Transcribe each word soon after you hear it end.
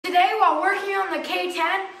on the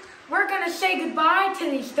K10, we're going to say goodbye to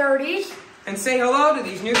these 30s. And say hello to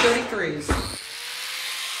these new 33s.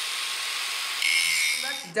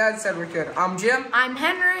 Dad said we could. I'm Jim. I'm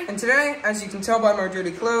Henry. And today, as you can tell by my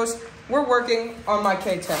dirty clothes, we're working on my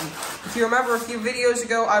K10. If you remember a few videos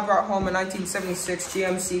ago, I brought home a 1976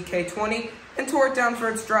 GMC K20 and tore it down for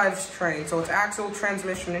its drivetrain, so its axle,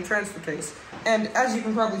 transmission, and transfer case. And as you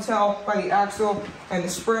can probably tell by the axle and the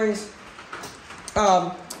springs,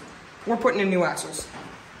 we're putting in new axles.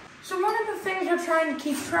 So one of the things we're trying to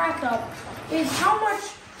keep track of is how much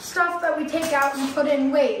stuff that we take out and put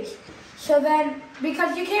in weighs. So then,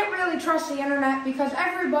 because you can't really trust the internet because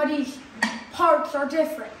everybody's parts are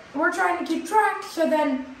different. We're trying to keep track so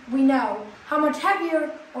then we know how much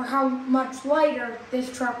heavier or how much lighter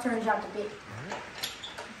this truck turns out to be.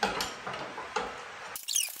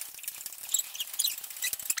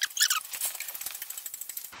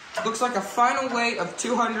 Looks like a final weight of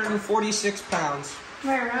 246 pounds.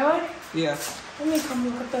 Wait, really? Yeah. Let me come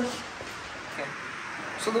look at this. Okay.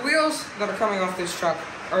 So the wheels that are coming off this truck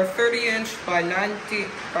are 30-inch by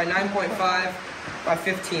 9.5 by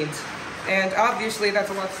 15s. And obviously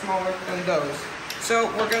that's a lot smaller than those. So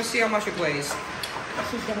we're going to see how much it weighs.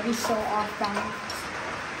 This is going to be so off balance.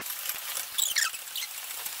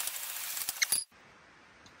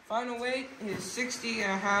 Final weight is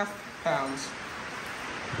 60.5 pounds.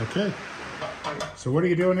 Okay. So what are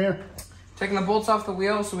you doing here? Taking the bolts off the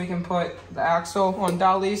wheel so we can put the axle on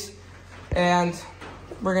dollies. And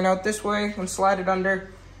bring it out this way and slide it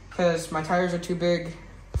under because my tires are too big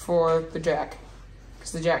for the jack.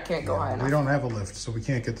 Because the jack can't go high enough. We don't have a lift, so we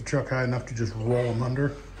can't get the truck high enough to just roll them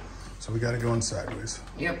under. So we got to go in sideways.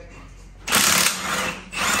 Yep.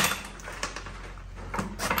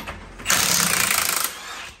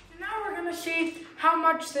 Now we're going to see how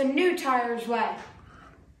much the new tires weigh.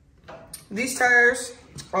 These tires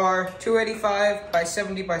are 285 by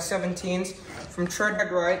 70 by 17s from Tread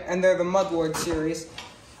Right, and they're the Mudlord series.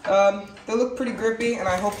 They look pretty grippy, and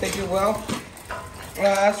I hope they do well.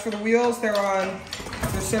 As for the wheels, they're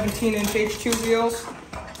 17-inch H2 wheels.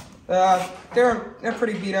 They're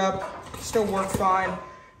pretty beat up, still work fine,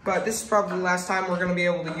 but this is probably the last time we're going to be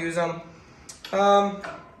able to use them.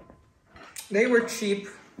 They were cheap,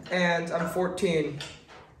 and I'm 14,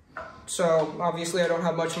 so obviously I don't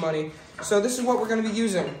have much money. So this is what we're going to be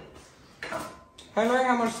using. Henry,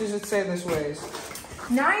 how much does it say this weighs?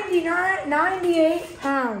 98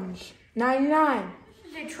 pounds. 99.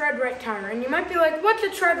 This is a Tread Right tire, and you might be like, what's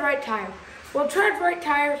a Tread Right tire? Well, Tread Right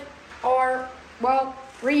tires are, well,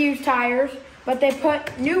 reused tires, but they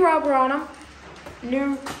put new rubber on them,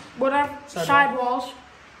 new sidewalls,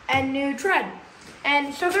 and new tread.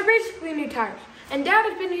 And so they're basically new tires. And Dad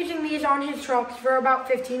has been using these on his trucks for about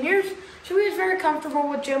 15 years, so he was very comfortable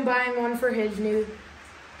with Jim buying one for his new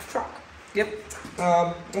truck. Yep.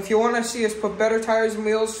 If you want to see us put better tires and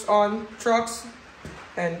wheels on trucks,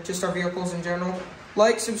 and just our vehicles in general,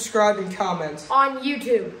 like, subscribe, and comment. On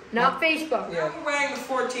YouTube, not Facebook. Yeah. I'm weighing the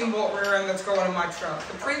 14-volt rear end that's going in my truck.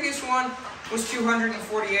 The previous one was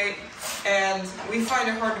 248, and we find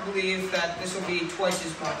it hard to believe that this will be twice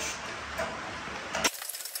as much.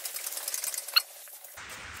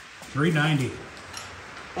 390.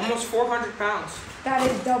 Almost 400 pounds. That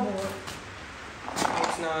is double. No,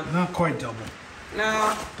 it's not. Not quite double.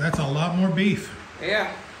 No. That's a lot more beef.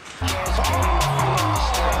 Yeah.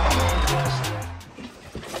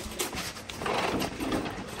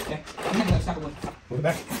 Okay. Put it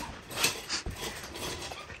back.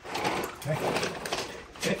 Okay.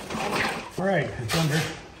 Okay. All right, it's under.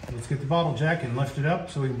 Let's get the bottle jack and lift it up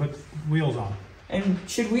so we can put the wheels on. And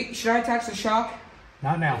should I attach the shock?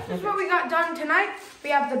 Not now. This is what we got done tonight. We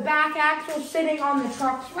have the back axle sitting on the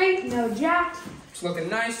truck's weight, no jack. It's looking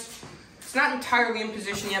nice. It's not entirely in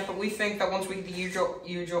position yet, but we think that once we get the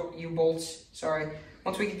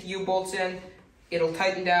U-bolts in, it'll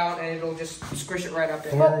tighten down and it'll just squish it right up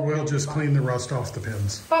in. Or we'll just clean the rust off the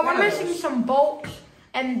pins. But we're missing some bolts,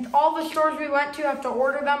 and all the stores we went to have to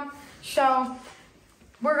order them. So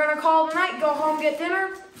we're gonna call it a night, go home, get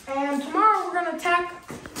dinner, and tomorrow we're gonna tack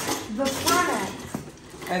the front end.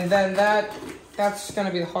 And then that's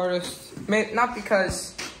gonna be the hardest. Not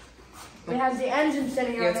because it has the engine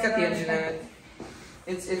sitting on it. Yeah, it's got the engine in it.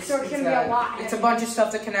 It's gonna be a lot. It's a bunch of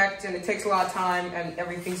stuff to connect, and it takes a lot of time, and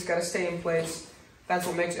everything's got to stay in place. That's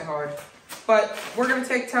what makes it hard. But we're gonna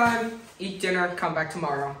take time, eat dinner, come back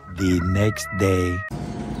tomorrow. The next day.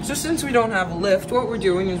 So since we don't have a lift, what we're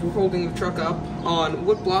doing is we're holding the truck up on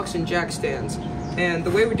wood blocks and jack stands. And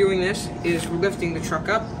the way we're doing this is we're lifting the truck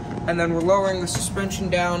up, and then we're lowering the suspension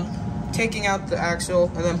down, taking out the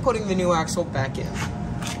axle, and then putting the new axle back in.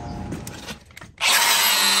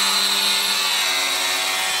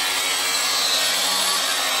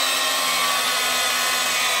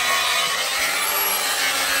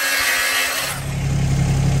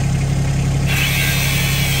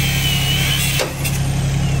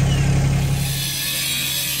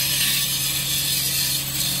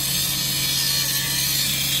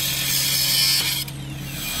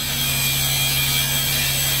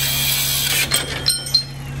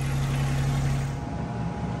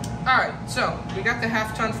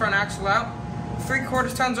 half-ton front axle out.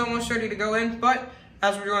 3/4 ton's almost ready to go in, but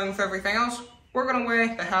as we're doing with everything else, we're gonna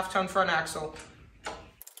weigh the half-ton front axle.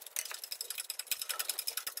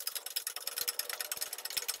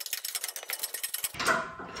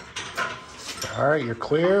 All right, you're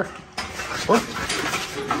clear. Whoop.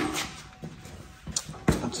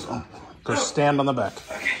 Go stand on the back.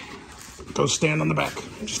 Okay. Go stand on the back.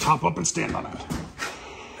 Just hop up and stand on it.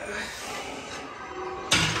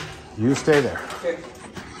 You stay there. Okay.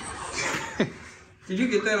 Did you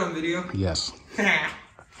get that on video? Yes.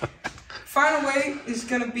 Final weight is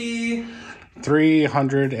gonna be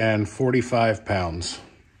 345 pounds.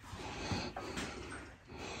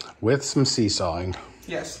 With some seesawing.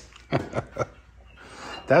 Yes.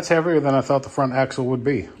 That's heavier than I thought the front axle would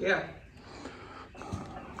be. Yeah.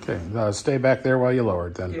 Okay, stay back there while you lower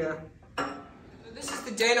it then. Yeah. So this is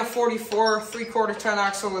the Dana 44 3/4 ton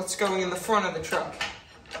axle that's going in the front of the truck.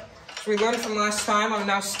 As we learned from last time, I'm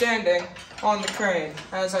now standing on the crane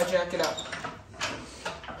as I jack it up.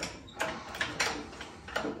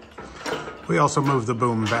 We also moved the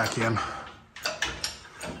boom back in.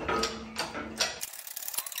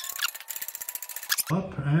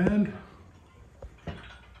 Up and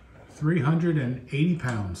 380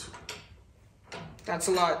 pounds. That's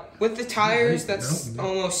a lot. With the tires, that's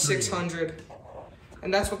almost 600.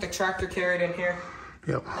 And that's what the tractor carried in here.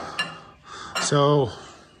 Yep. So,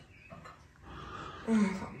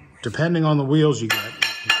 depending on the wheels you get,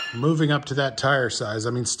 moving up to that tire size,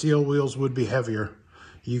 I mean, steel wheels would be heavier.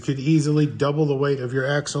 You could easily double the weight of your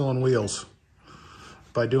axle and wheels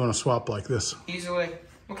by doing a swap like this. Easily.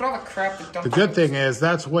 Look at all the crap that dumped. The good thing is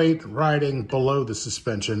that's weight riding below the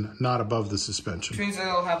suspension, not above the suspension. Which means that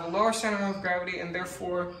it'll have a lower center of gravity and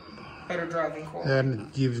therefore better driving quality. And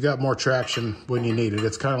you've got more traction when you need it.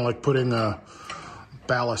 It's kind of like putting a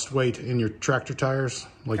ballast weight in your tractor tires,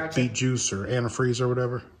 like Gotcha. beet juice or antifreeze or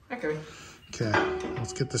whatever. Okay. Okay,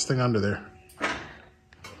 let's get this thing under there.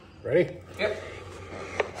 Ready? Yep.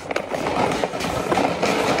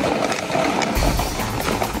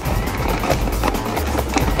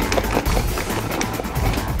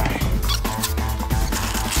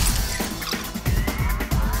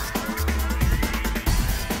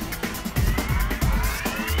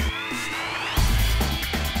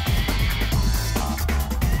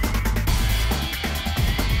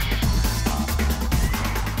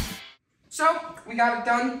 So, we got it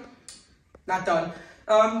done. Not done.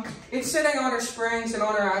 It's sitting on our springs and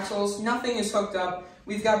on our axles. Nothing is hooked up.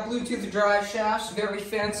 We've got Bluetooth drive shafts, very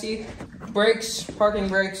fancy. Brakes, parking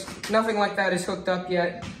brakes, nothing like that is hooked up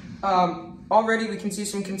yet. Already we can see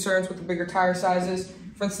some concerns with the bigger tire sizes.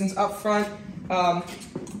 For instance, up front,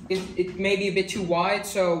 it may be a bit too wide,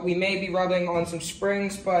 so we may be rubbing on some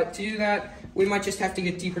springs, but to do that, we might just have to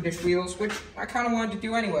get deeper dish wheels, which I kind of wanted to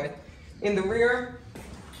do anyway. In the rear,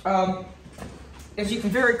 as you can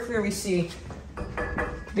very clearly see,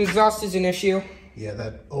 the exhaust is an issue. Yeah,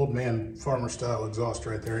 that old man farmer style exhaust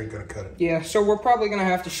right there ain't gonna cut it. Yeah, so we're probably gonna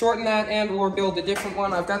have to shorten that and or build a different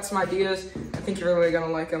one. I've got some ideas. I think you're really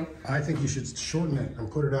gonna like them. I think you should shorten it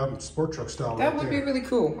and put it out in sport truck style. That would be really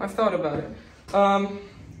cool. I've thought about it. Other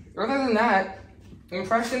than that,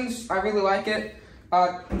 impressions, I really like it.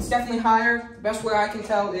 It's definitely higher. The best way I can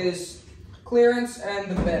tell is clearance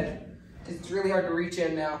and the bed. It's really hard to reach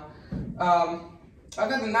in now.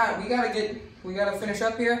 Other than that, we gotta finish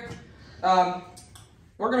up here.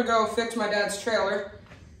 We're gonna go fix my dad's trailer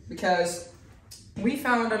because we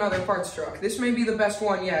found another parts truck. This may be the best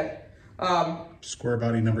one yet.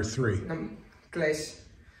 Squarebody number 3. Place.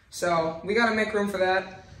 So we gotta make room for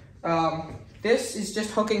that. This is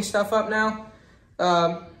just hooking stuff up now.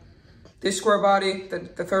 This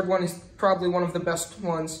Squarebody, the third one, is probably one of the best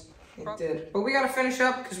ones it did. But we gotta finish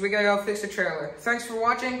up because we gotta go fix the trailer. Thanks for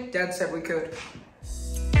watching. Dad said we could.